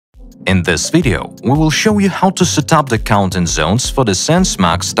In this video, we will show you how to set up the counting zones for the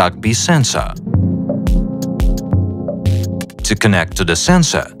SensMax TAC-B sensor. To connect to the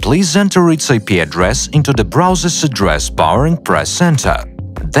sensor, please enter its IP address into the browser's address bar and press Enter.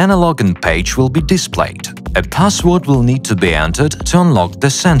 Then a login page will be displayed. A password will need to be entered to unlock the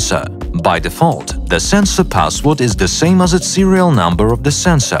sensor. By default, the sensor password is the same as its serial number of the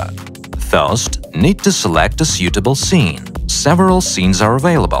sensor. First, need to select a suitable scene. Several scenes are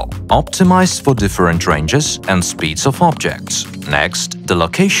available, optimized for different ranges and speeds of objects. Next, the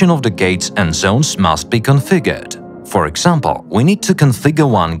location of the gates and zones must be configured. For example, we need to configure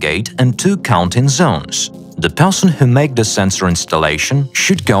one gate and two counting zones. The person who makes the sensor installation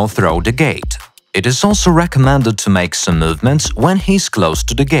should go through the gate. It is also recommended to make some movements when he is close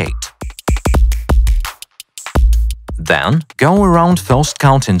to the gate. Then, go around first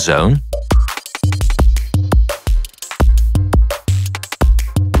counting zone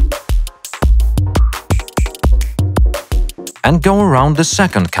and go around the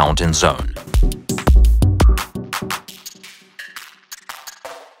second counting zone.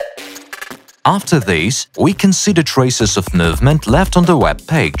 After this, we can see the traces of movement left on the web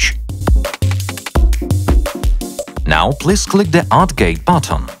page. Now please click the Add Gate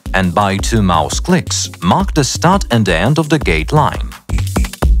button and by 2 mouse clicks mark the start and the end of the gate line.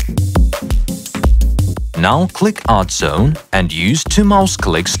 Now click Add Zone and use 2 mouse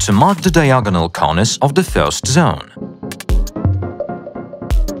clicks to mark the diagonal corners of the first zone.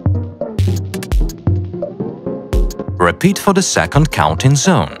 Repeat for the second counting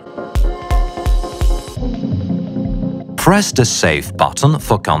zone. Press the Save button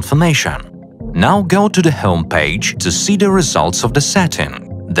for confirmation. Now go to the home page to see the results of the setting.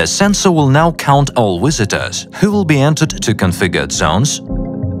 The sensor will now count all visitors, who will be entered to configured zones,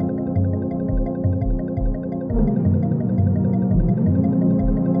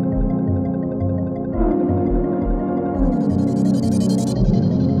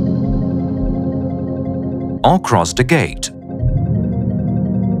 or cross the gate.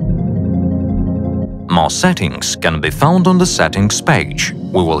 More settings can be found on the settings page.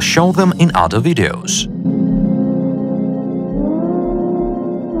 We will show them in other videos.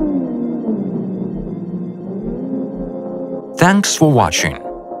 Thanks for watching.